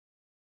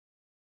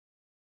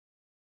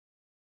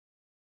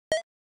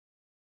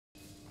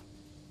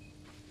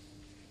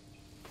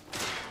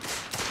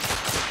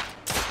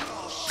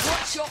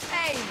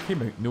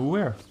came out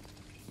nowhere.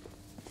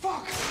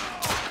 Fuck!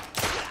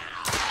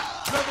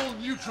 Rebel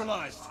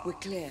neutralized. We're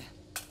clear.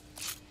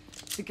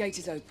 The gate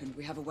is open.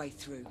 We have a way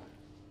through.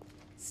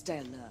 Stay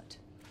alert.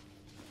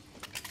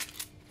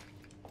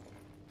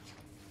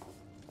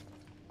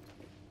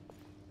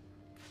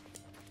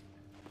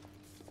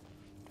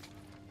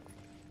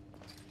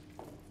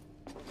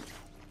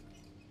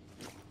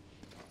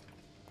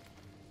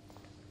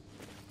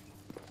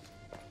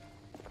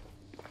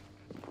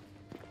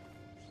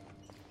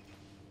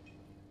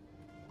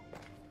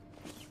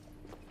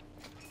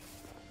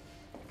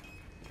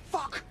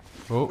 Fuck!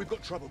 Oh. We've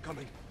got trouble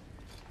coming.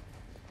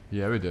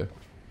 Yeah, we do.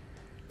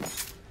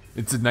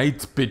 It's a night,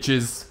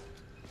 bitches.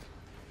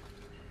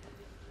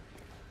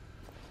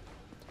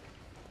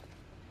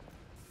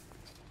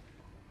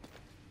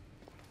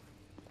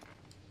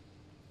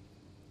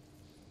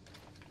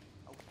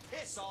 Oh,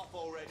 piss off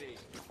already!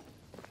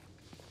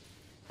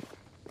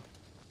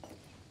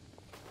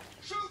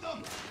 Shoot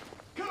them!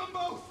 Kill them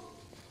both!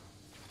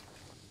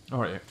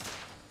 Alright.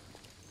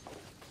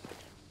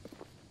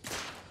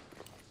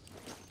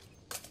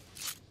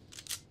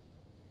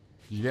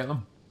 Did you get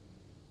them?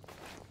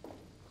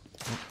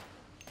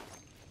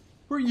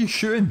 What are you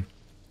shooting?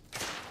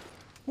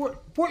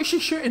 What is she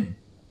shooting?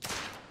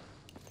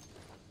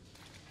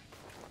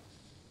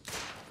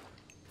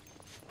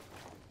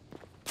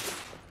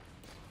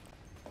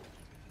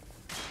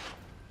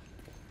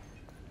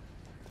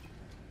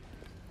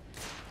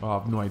 Oh, I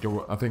have no idea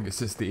what. I think it's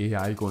just the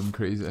AI going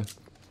crazy.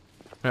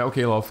 Right,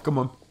 okay, love, come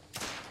on.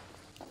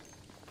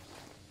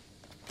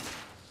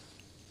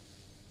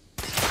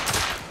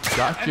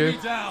 Got you.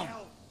 Enemy down!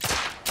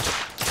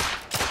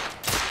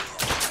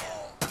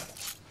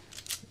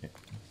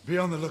 Be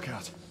on the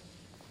lookout.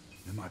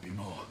 There might be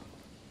more.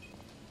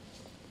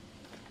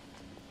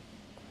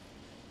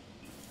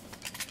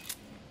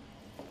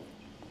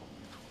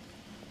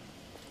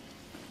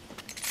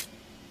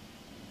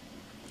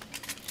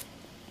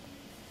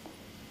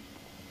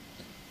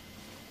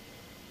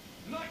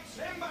 Knights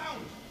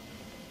inbound!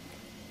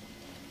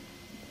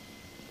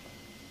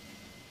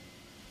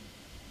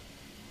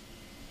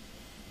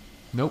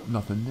 Nope,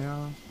 nothing there.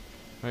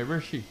 Right,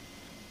 where's she?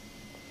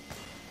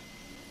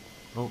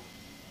 Oh.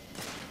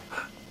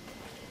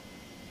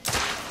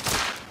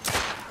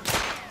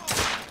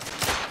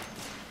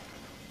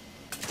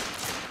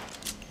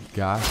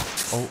 God.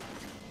 Oh.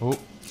 Oh.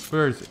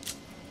 Where is it?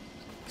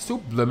 It's so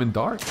blimmin'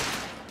 dark.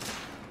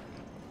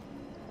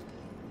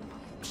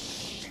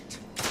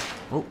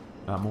 Oh,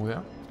 ammo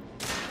there.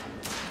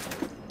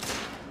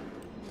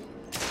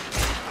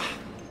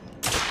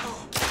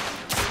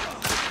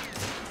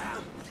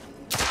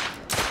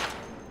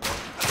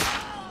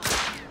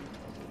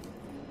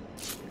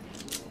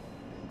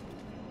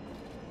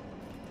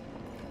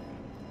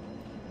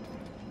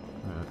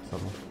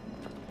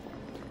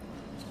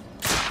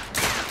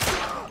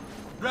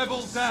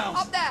 Rebels down!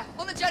 Up there,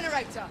 on the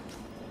generator.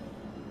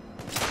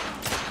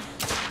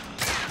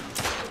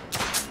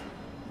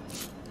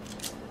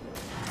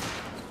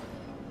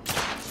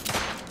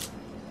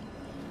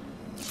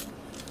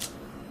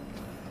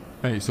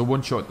 Hey, so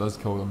one shot does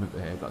kill them at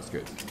the head, that's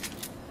good.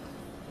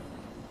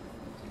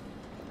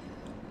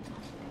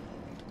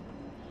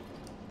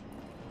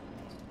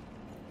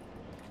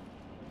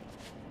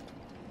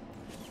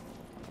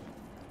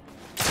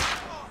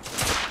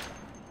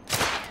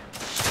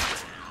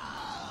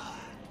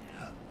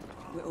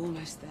 We're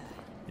almost there.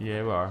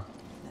 Yeah, we are.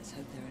 Let's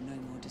hope there are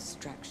no more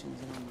distractions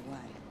along the way.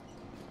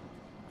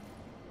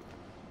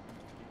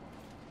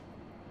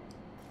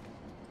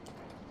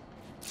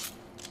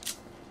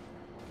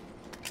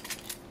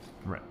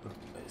 Right,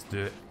 let's do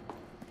it.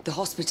 The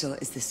hospital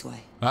is this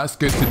way. That's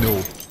good to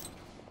know.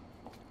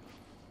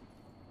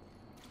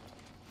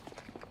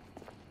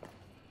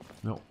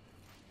 No.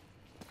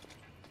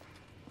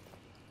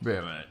 Wait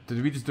a minute,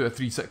 did we just do a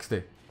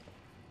 360?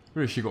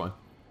 Where is she going?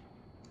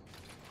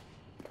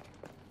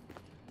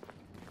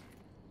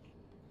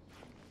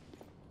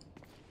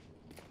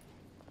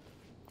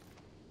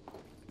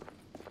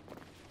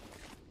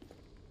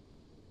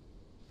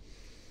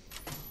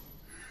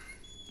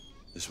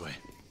 This way.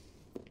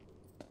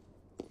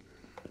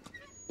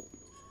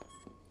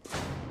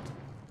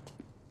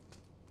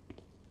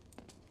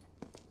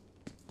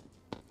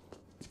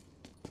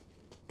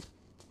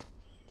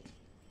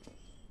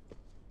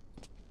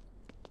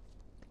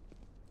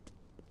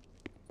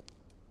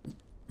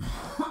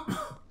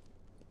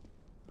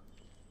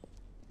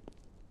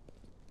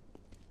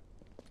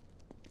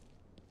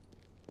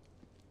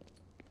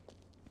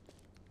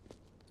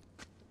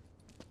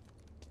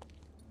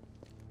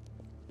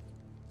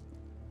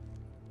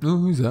 Oh,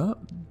 who's that?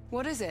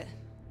 What is it?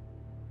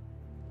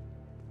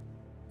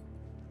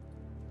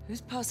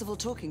 Who's Percival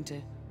talking to?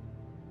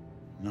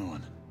 No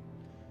one.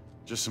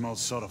 Just some old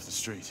sod off the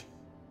street.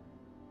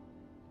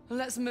 Well,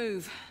 let's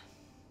move.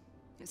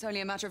 It's only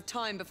a matter of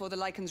time before the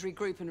Lycans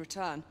regroup and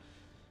return.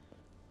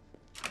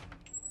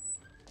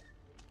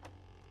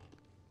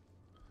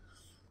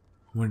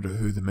 Wonder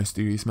who the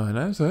mysterious man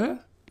is, eh?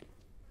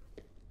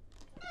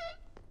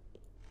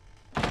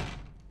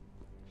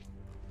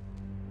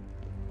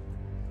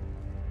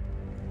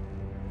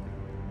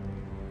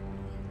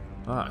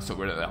 So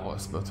we're at the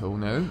hospital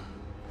now.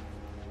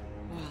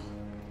 Well,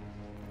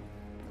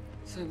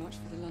 so much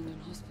for the London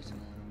hospital.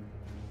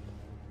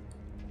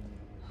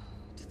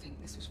 To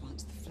think this was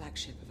once the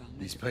flagship of our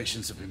These medical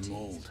patients have been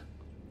facilities. mauled.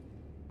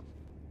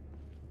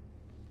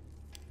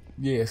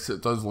 Yes,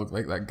 it does look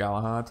like that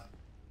Galahad.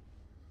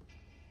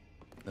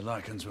 The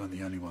Lycans weren't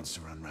the only ones to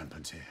run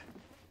rampant here.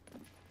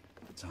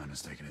 Time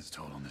has taken its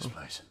toll on this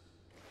place.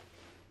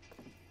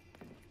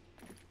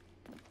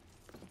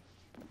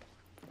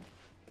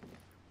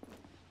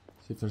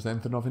 See if there's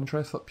anything of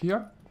interest up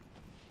here.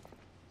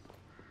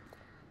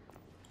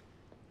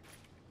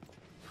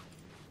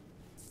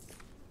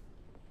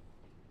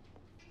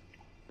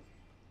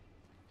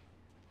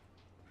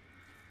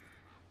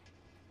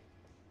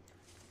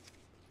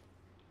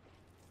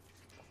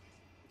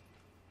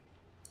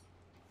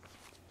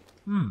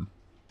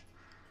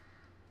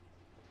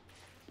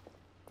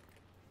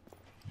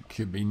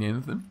 Could be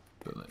anything,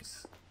 but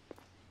let's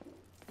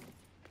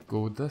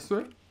go this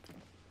way.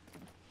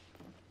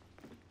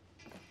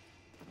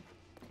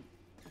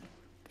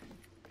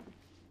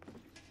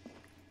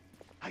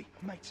 Hey,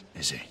 mate.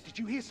 Izzy, Did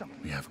you hear something?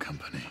 we have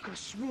company. I could have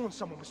sworn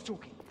someone was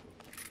talking.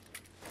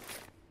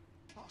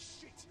 Oh,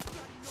 shit.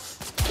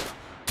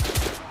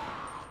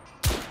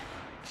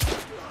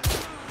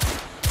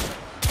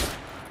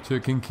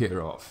 Taken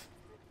care of.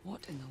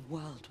 What in the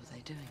world were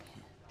they doing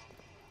here?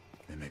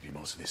 There may be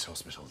more to this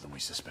hospital than we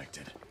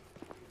suspected.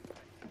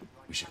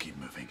 We should keep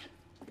moving.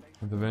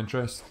 Anything of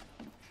interest?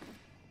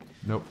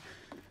 Nope.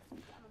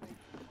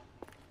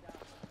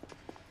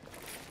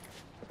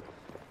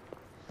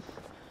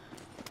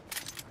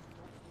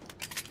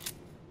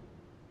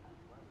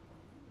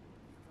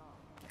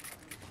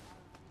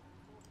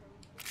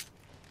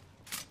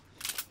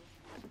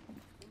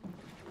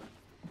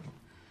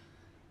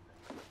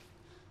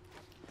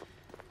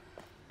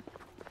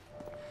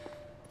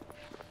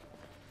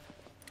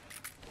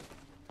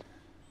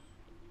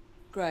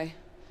 Gray,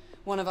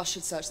 one of us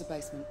should search the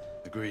basement.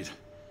 Agreed.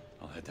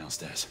 I'll head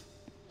downstairs.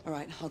 All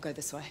right, I'll go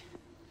this way.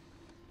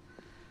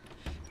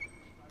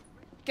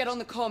 Get on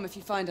the comm if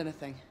you find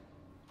anything.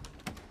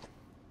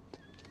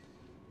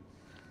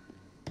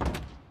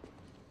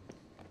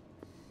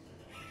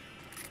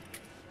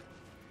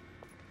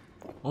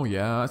 Oh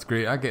yeah, that's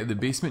great. I get the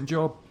basement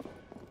job.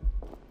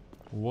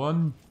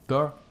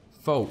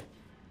 Wonderful.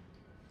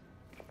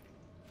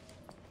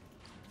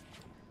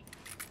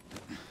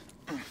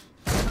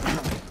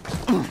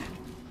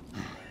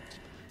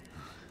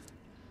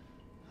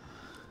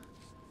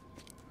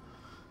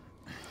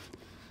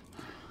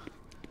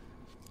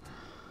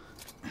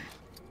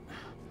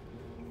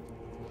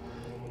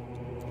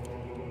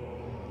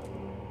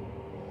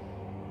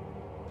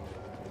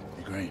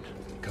 Grain,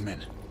 come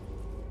in.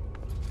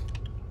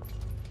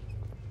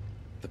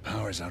 The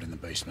power's out in the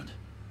basement.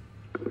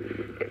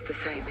 It's the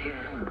same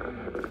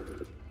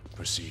here.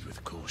 Proceed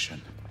with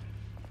caution.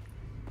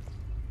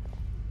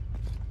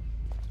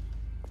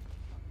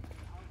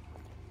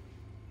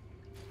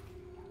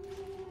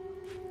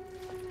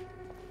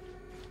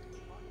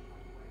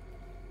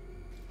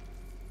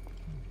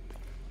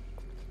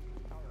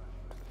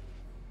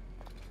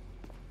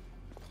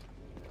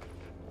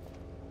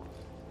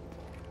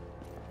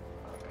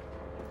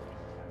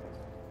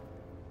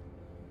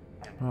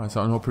 Oh, it's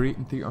an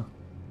operating theatre.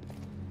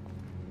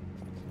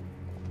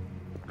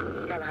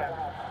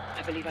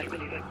 I believe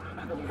it.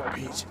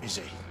 Pete,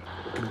 Izzy,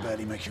 can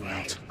barely make you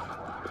out.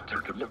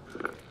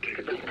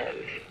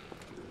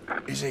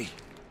 Izzy!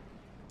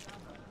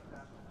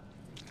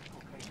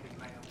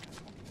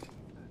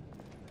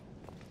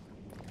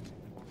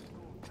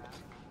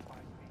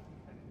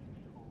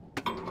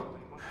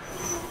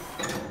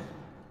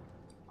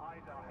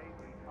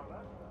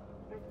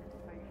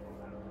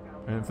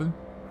 Anything?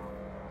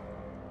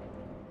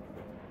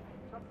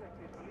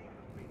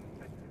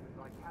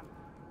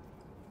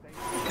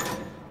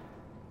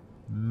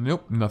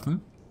 Nope,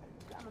 nothing.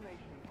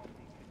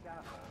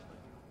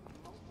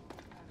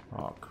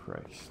 Oh,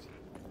 Christ.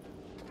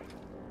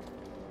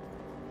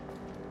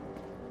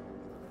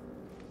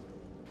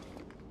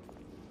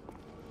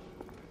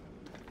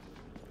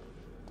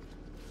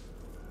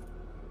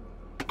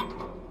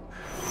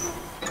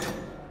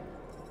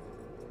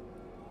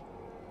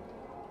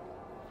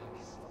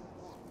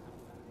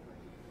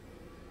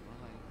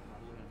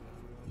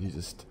 You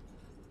just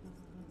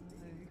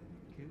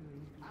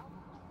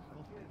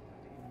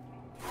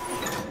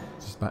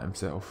bat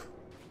himself.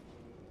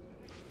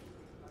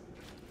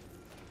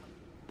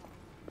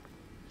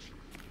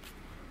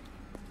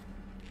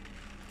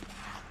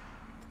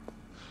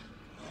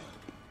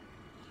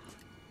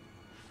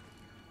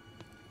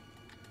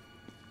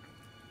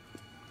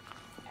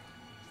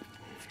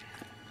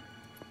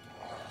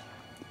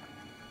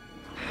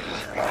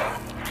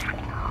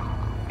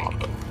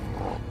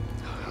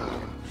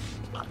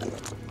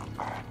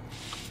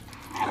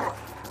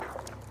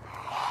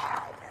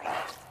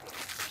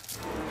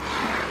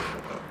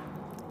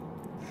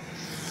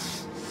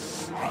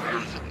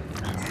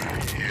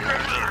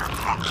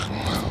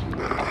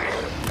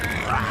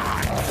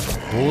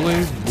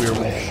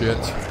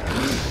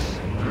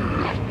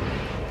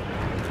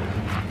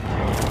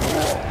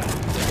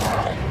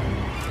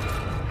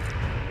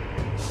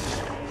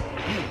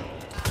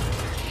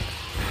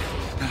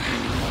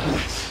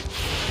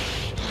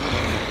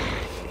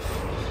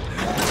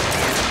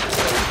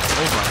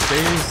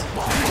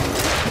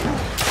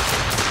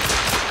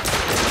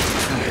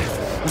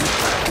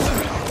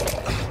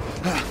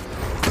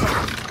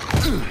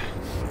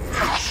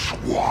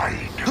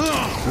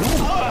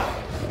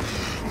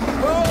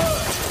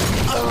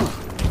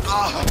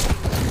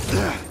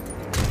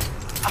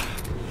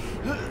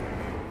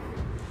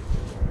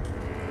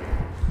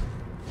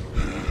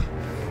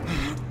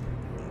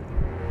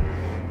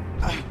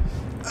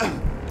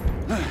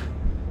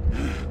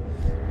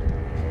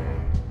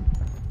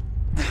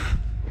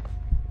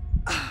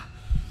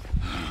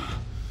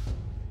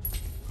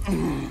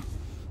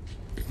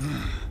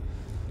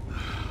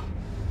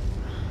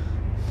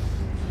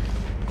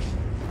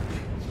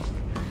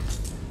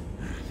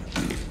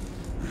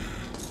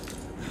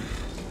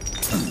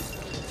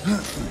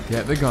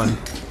 Get the gun.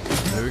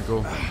 There we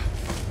go.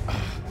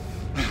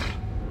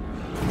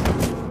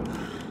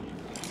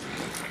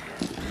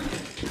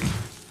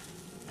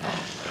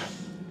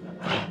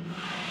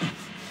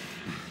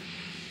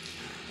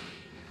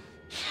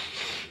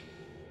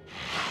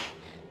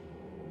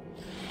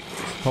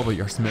 Probably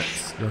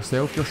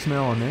yourself you're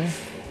smelling, eh?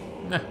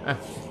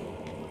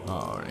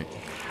 Alright.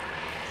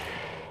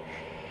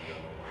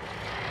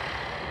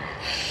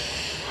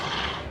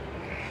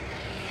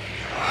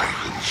 I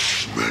can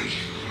smell you.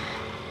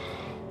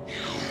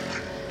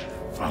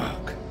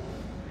 Fuck.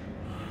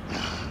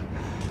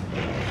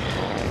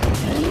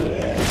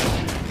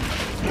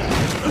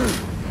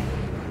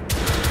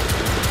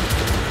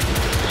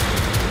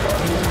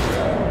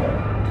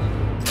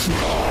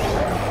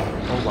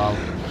 Oh wow.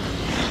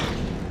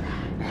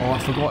 Oh, I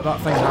forgot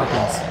that thing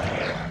happens.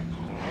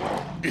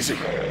 Izzy,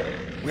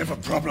 we have a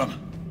problem.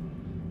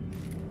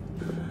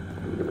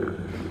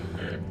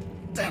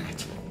 Damn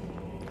it.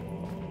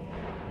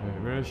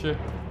 Wait, where is she?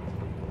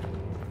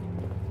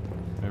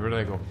 Wait, where did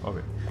I go? Oh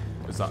wait.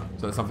 What's that?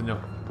 Is that something new?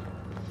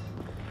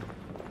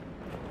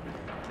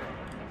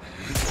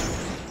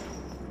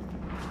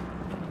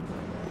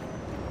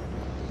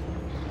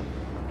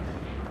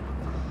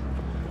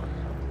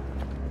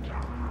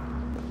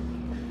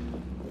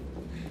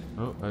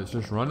 Oh, let's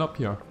just run up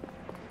here.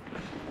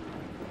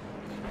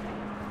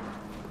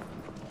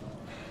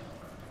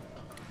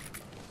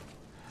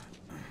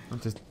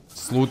 Just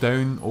slow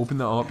down,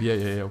 open it up.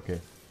 Yeah, okay.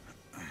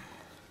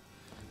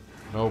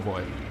 Oh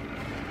boy.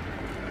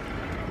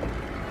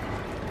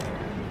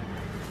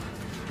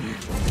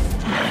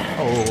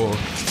 Oh.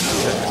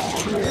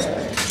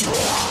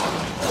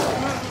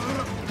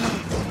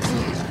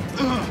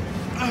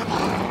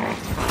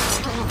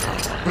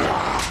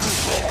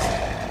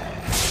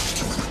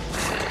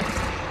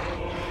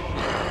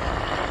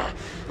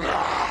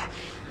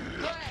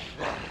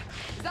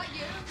 Is that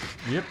you?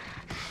 Yep.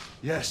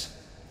 Yes,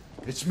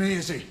 it's me,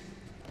 Izzy.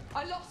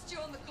 I lost you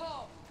on the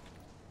call.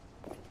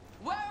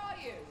 Where are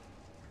you?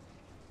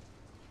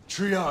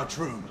 Triage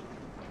room.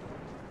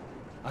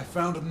 I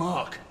found a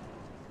mark.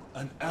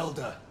 An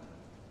elder.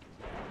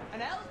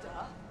 An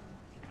elder?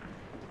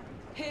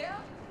 Here?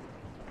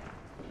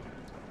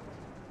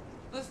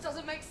 This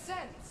doesn't make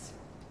sense.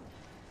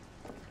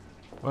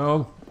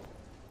 Well,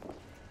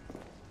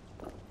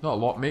 not a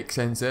lot makes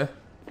sense there.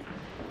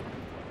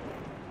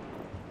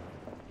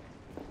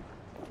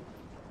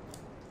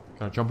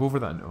 Can I jump over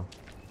that now?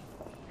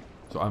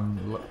 So I'm.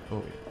 Oh, I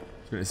was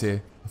going to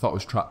say, I thought I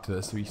was trapped to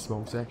this wee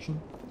small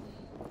section.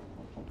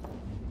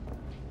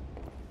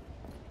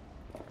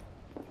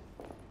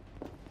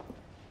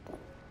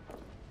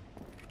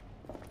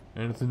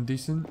 Anything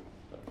decent?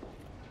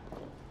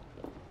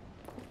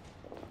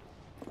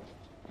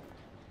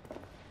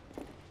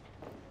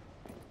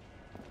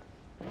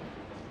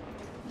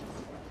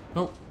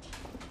 Nope.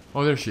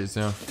 Oh, there she is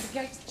now. The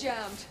gate's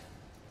jammed.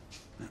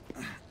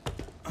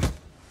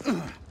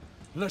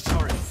 Let's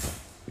hurry.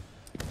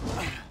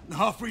 The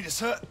half-breed is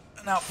hurt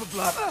and out for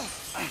blood.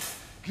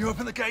 Can you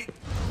open the gate?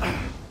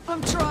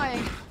 I'm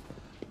trying.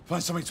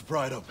 Find something to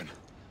pry it open.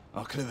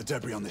 I'll clear the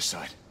debris on this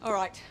side. All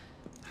right.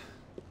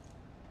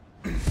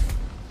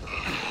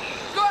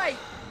 Great!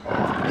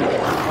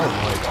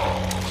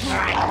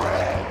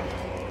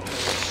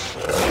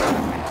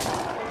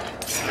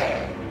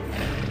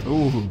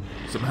 Ooh,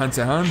 some hand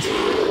to hand.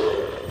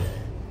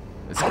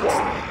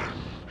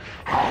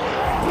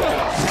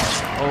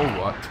 Oh,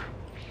 what?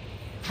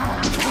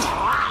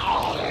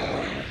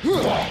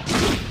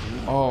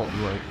 Oh,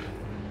 right.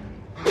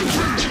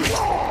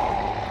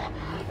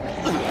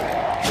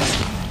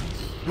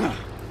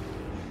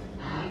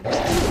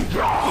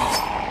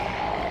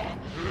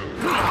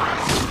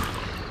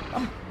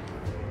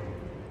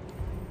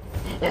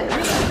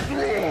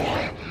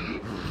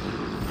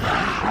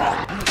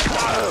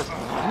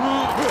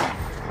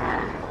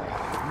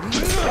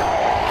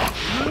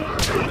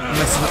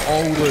 Missing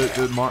all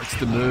the marks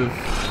to move.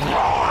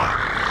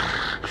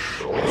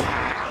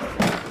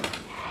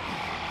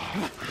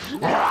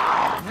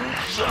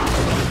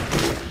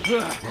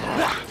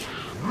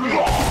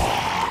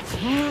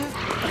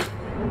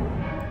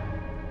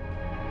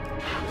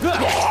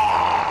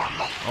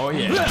 Oh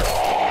yeah.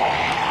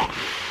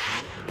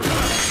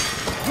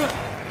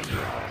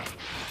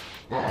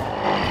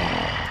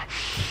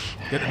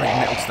 Get the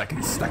magnetic stick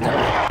and stick it.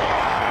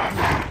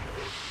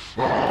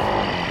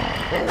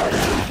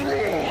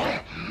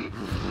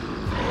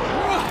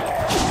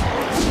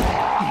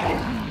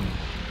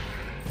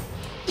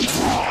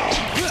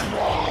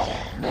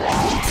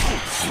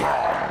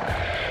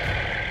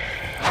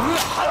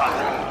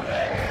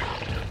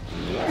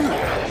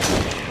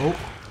 Oh.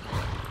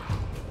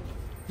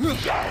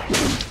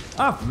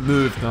 I've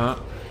moved that.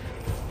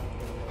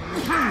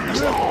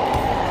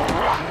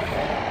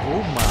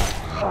 Oh my.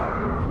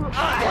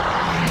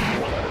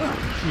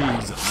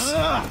 Jesus.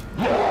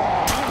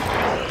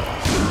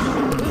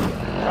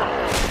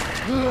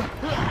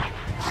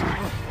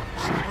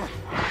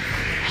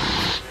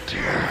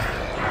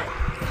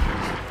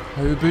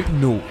 How about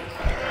no?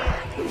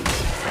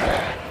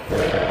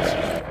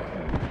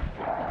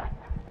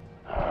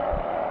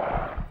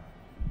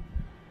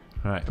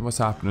 Right, what's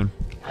happening?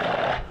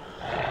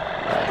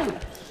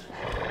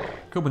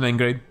 Come on,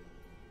 Ingrid. I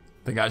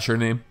think that's your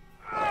name.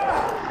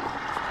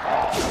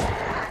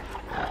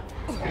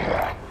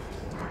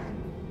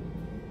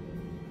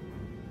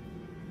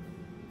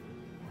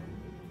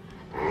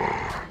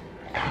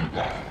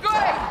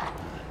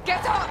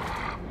 Get up!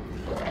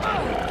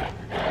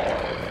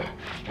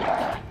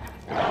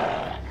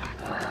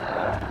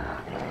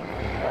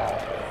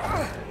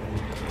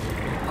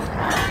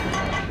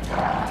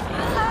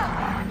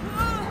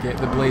 Get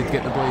the blade,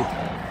 get the blade.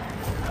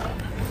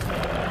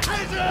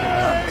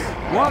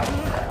 What?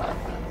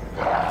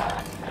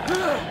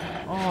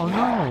 Oh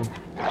no.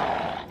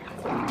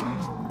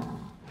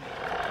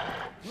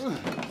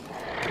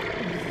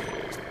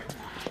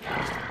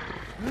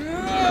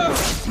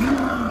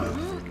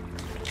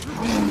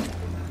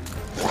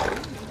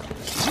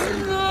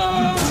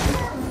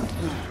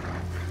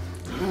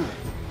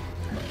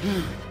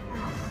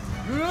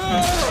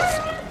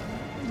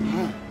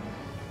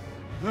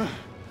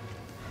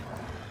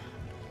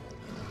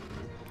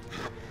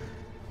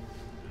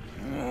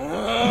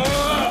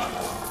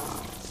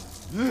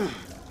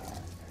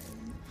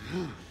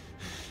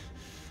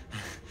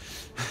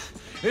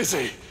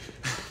 Izzy!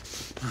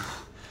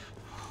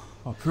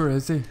 Oh, poor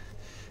Izzy.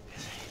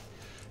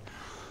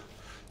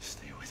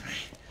 Stay with me.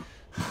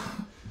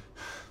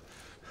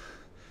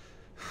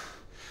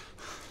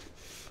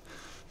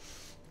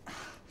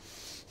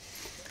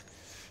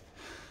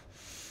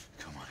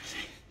 Come on,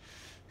 Izzy.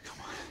 Come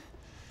on.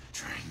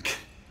 Drink.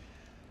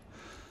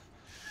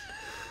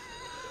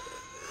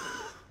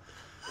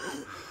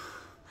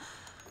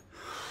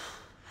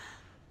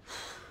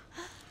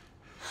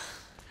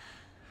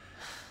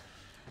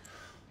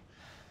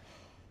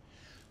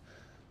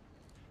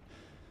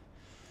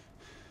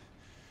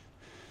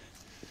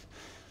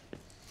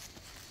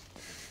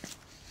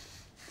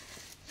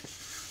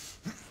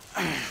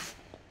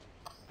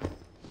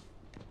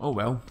 Oh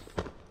well.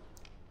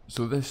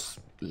 So this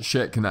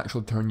shit can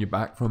actually turn you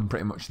back from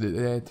pretty much the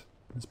dead.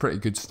 It's pretty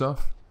good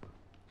stuff.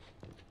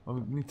 I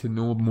would need to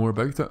know more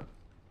about it.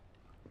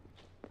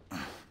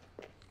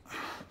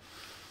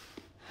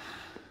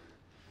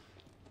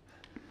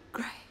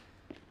 Gray,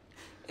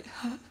 it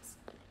hurts.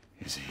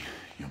 Izzy,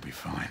 you'll be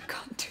fine. I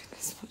can't do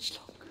this much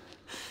longer.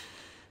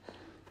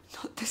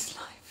 Not this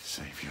life.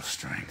 Save your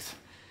strength.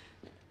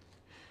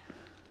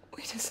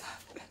 We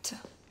deserve better.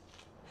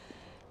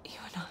 You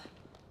and I,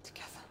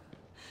 together.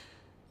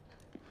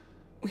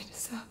 We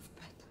deserve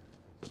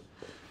better.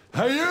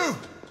 Hey, you!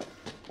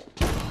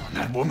 Oh, and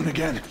that woman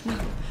again. No,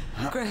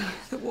 Gray,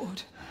 the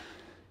ward.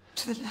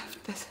 To the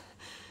left, there's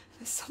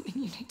something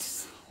you need to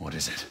see. What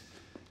is it?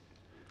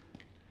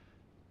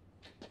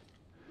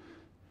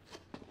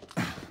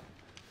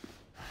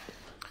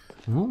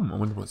 Ooh, I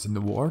wonder what's in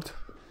the ward.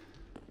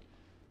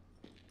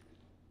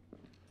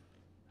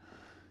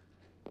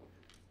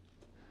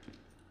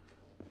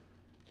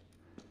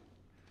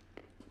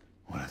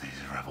 What are these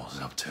rebels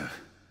up to?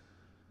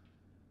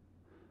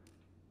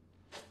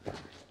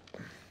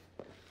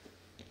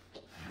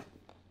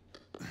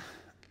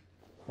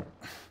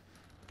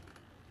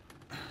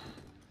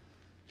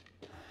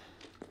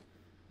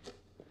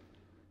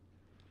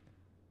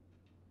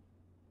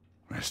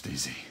 Rest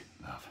easy,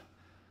 love.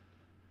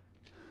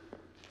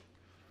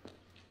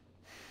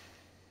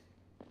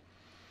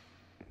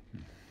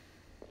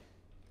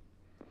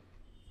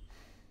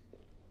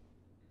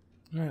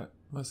 Right,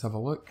 let's have a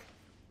look.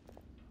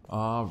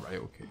 Ah, right,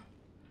 okay.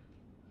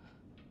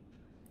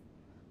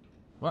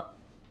 What?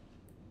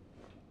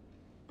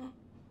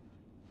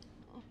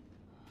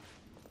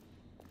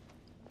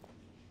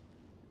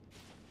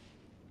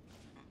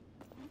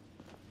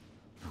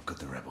 What could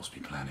the rebels be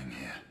planning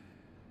here?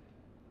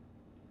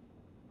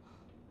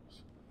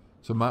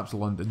 So maps of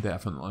London,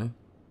 definitely.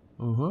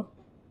 Uh-huh.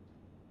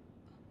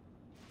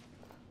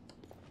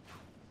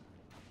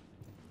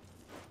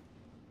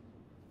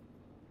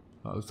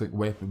 That looks like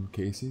weapon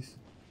cases.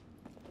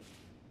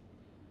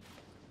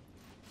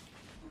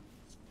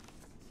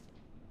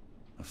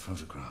 A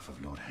photograph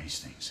of Lord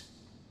Hastings.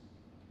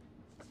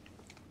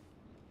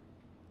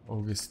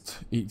 August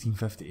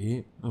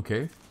 1858.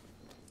 Okay.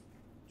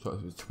 So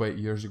it was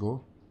 20 years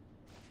ago.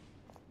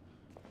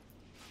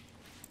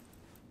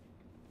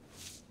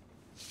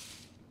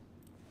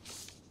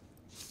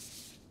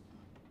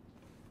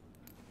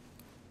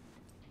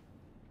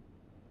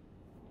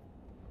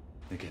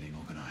 They're getting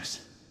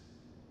organized.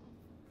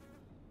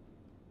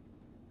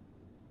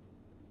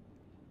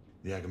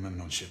 The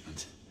Agamemnon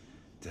shipment,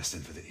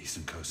 destined for the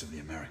eastern coast of the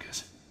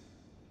Americas.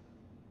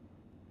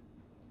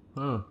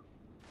 Huh.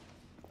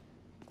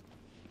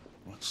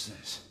 What's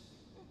this?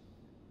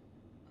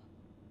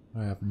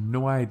 I have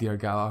no idea,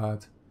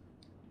 Galahad.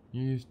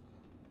 You...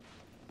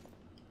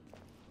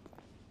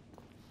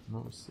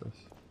 What was this?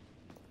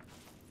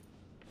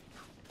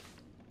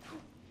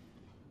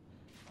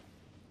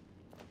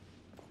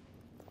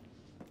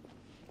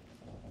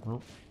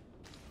 Oh.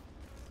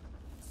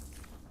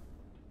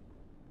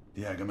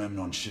 The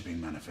Agamemnon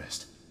shipping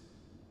manifest.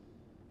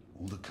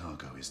 All the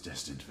cargo is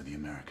destined for the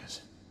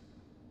Americas.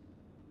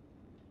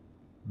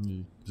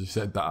 You just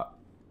said that.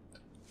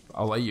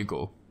 I'll let you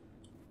go.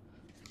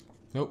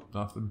 Nope,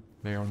 nothing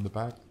there on the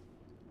back.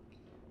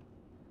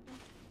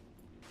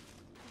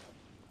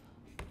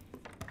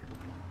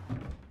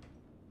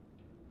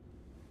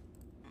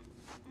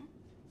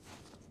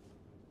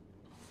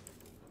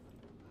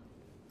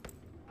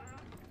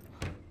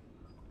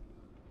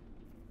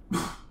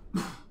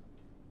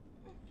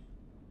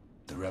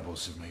 The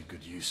rebels have made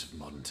good use of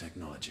modern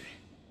technology.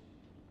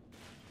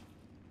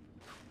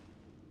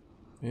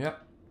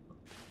 Yep.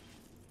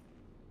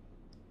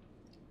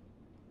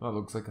 That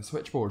looks like a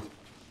switchboard. To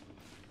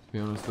be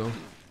honest though.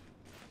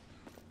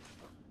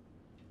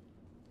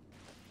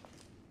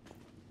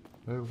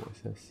 Oh, what's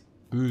this?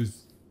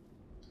 Booze.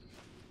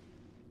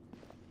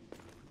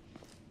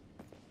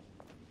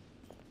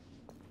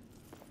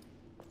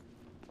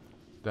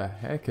 The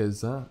heck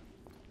is that?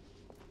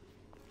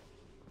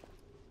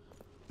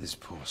 This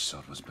poor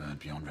sod was burned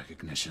beyond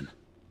recognition.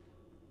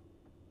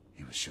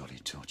 He was surely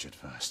tortured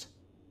first.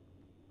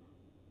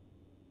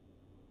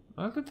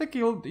 I don't think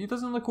he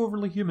doesn't look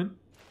overly human.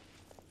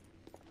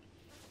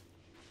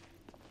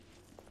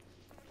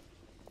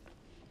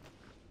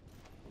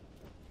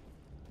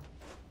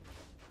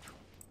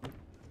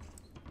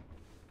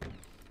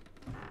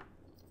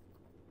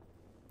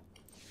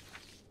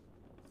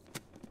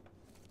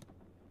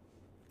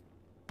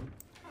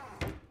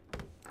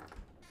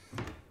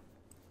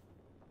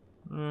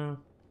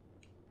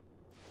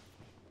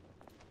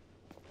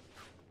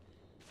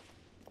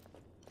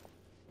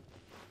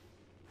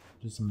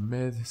 Just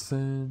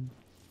medicine.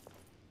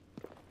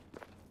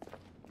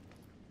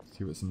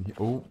 See what's in here.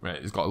 Oh, right,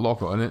 it's got a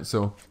lock on it,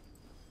 so.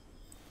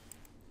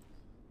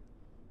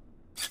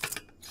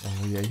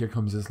 Oh yeah, here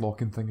comes this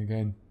locking thing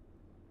again.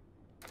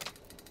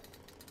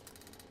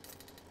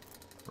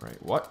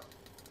 Right, what?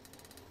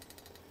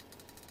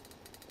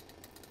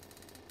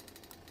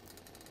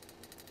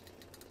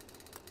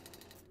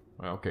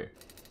 Right, okay.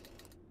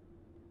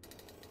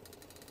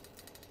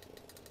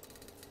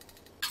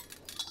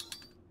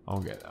 I'll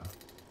get that.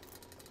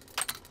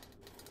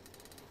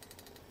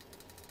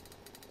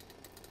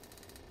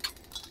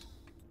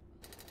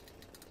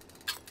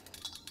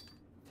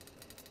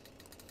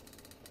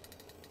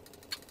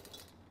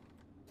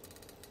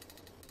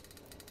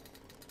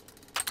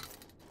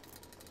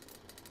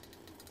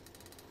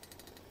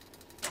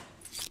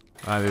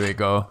 Ah, there we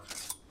go.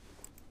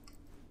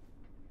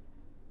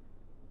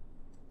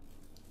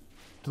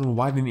 Don't know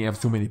why they need to have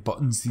so many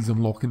buttons, these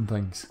unlocking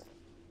things.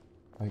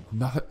 Like,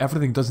 nothing,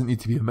 everything doesn't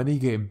need to be a mini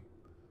game.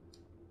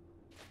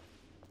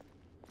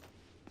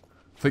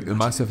 Think the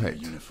Mass Effect.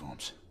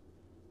 Uniforms.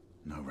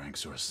 No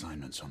ranks or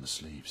assignments on the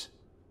sleeves.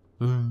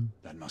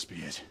 That must be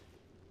it.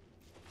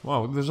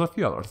 Well, there's a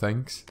few other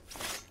things.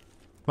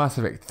 Mass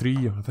Effect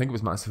 3, I think it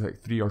was Mass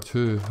Effect 3 or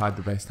 2, had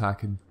the best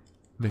hacking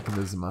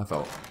mechanism, I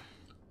thought.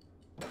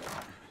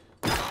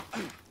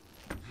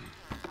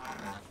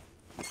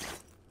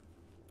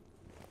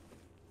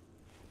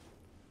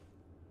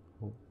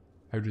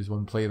 How does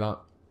one play that?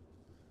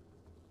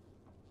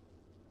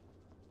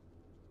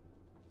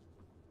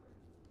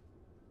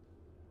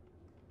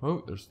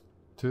 Oh, there's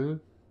two.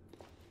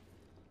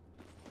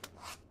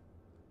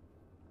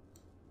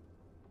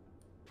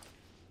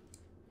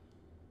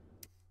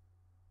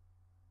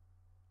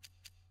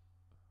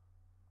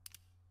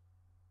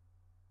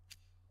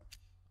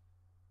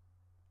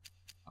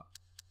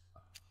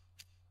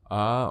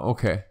 Ah,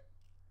 okay.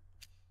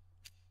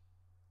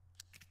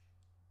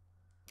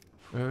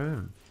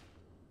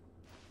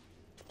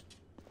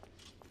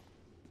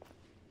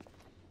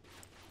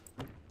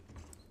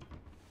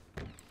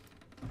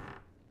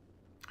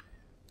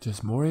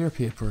 Just more of your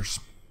papers.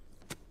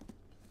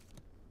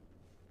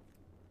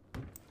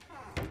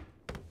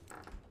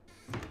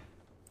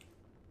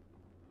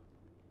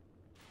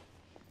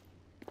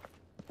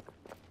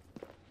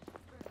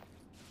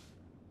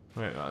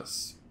 Right,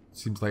 that's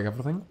seems like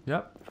everything.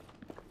 Yep.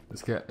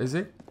 Let's get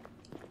Izzy.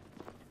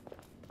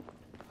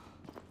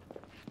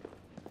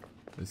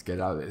 Let's get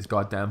out of this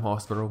goddamn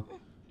hospital.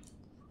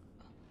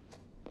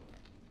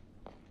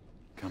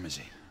 Come,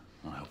 Izzy.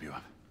 I'll help you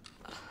up.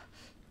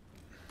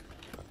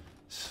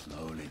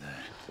 Slowly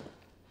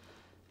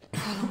there.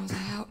 How long was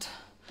I out?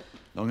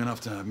 Long enough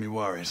to have me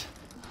worried.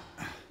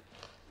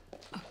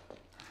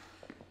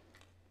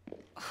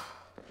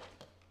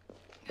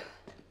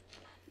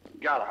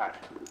 Galahad,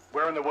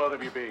 where in the world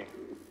have you been?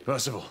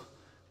 Percival,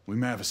 we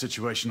may have a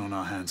situation on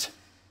our hands.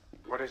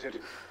 What is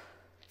it?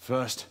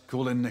 First,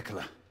 call in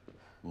Nicola.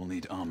 We'll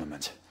need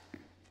armament.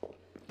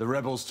 The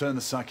rebels turned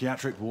the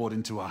psychiatric ward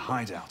into a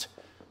hideout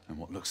and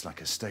what looks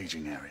like a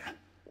staging area.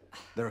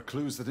 There are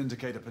clues that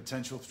indicate a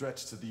potential threat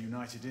to the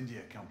United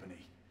India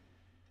Company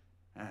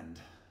and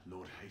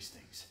Lord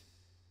Hastings.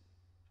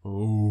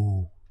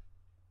 Oh.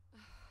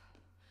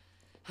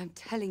 I'm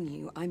telling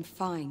you, I'm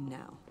fine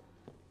now.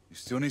 You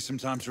still need some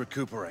time to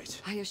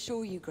recuperate. I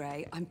assure you,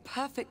 Grey, I'm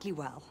perfectly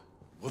well.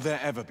 Will there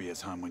ever be a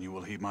time when you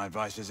will heed my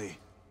advice, Izzy?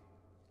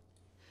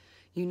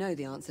 You know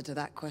the answer to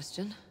that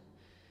question.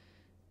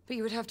 But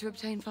you would have to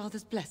obtain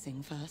Father's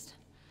blessing first.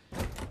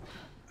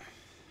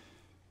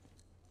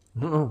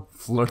 Oh,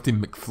 Flirty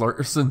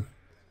McFlirterson.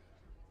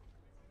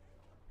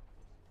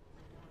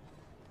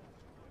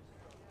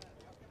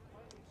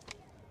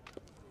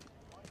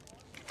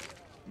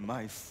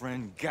 My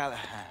friend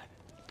Galahad.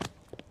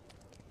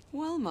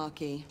 Well,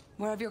 Marquis,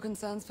 where have your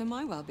concerns for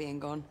my well-being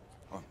gone?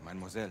 Oh,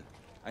 mademoiselle,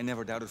 I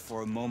never doubted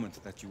for a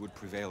moment that you would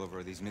prevail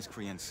over these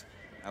miscreants.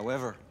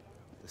 However,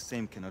 the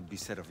same cannot be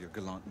said of your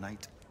gallant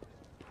knight.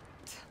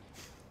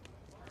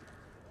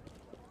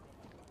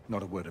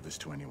 Not a word of this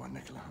to anyone,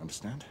 Nicola,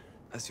 understand?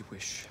 As you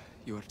wish.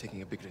 You are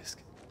taking a big risk.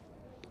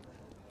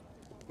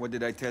 What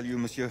did I tell you,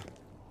 monsieur?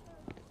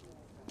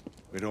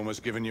 We'd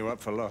almost given you up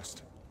for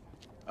lost.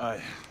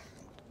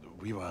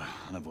 We were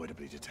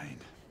unavoidably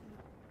detained.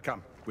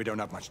 Come, we don't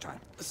have much time.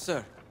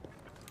 Sir,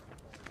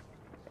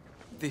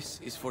 this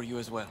is for you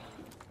as well.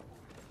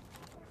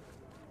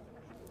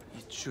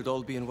 It should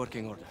all be in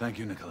working order. Thank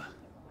you, Nicola.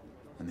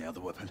 And the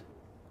other weapon?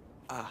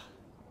 Ah,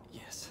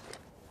 yes.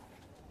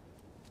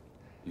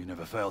 You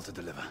never fail to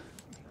deliver.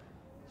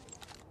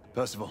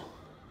 Percival,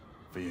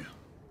 for you.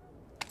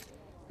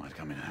 Might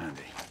come in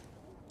handy.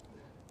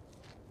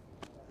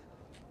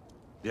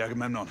 The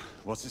Agamemnon,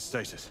 what's its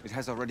status? It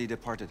has already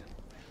departed.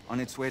 On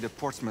its way to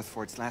Portsmouth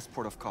for its last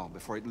port of call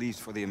before it leaves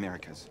for the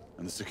Americas.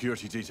 And the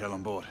security detail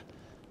on board?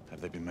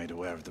 Have they been made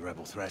aware of the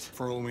rebel threat?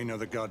 For all we know,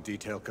 the guard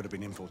detail could have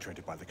been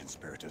infiltrated by the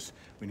conspirators.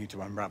 We need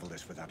to unravel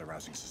this without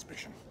arousing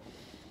suspicion.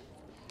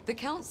 The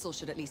Council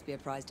should at least be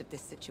apprised of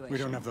this situation. We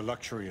don't have the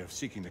luxury of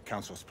seeking the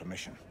Council's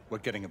permission. We're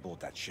getting aboard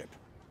that ship.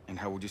 And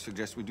how would you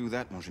suggest we do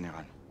that, mon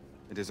général?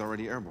 It is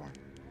already airborne.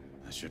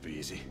 That should be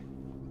easy.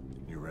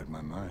 You read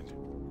my mind.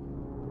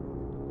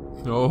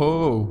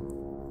 Oh.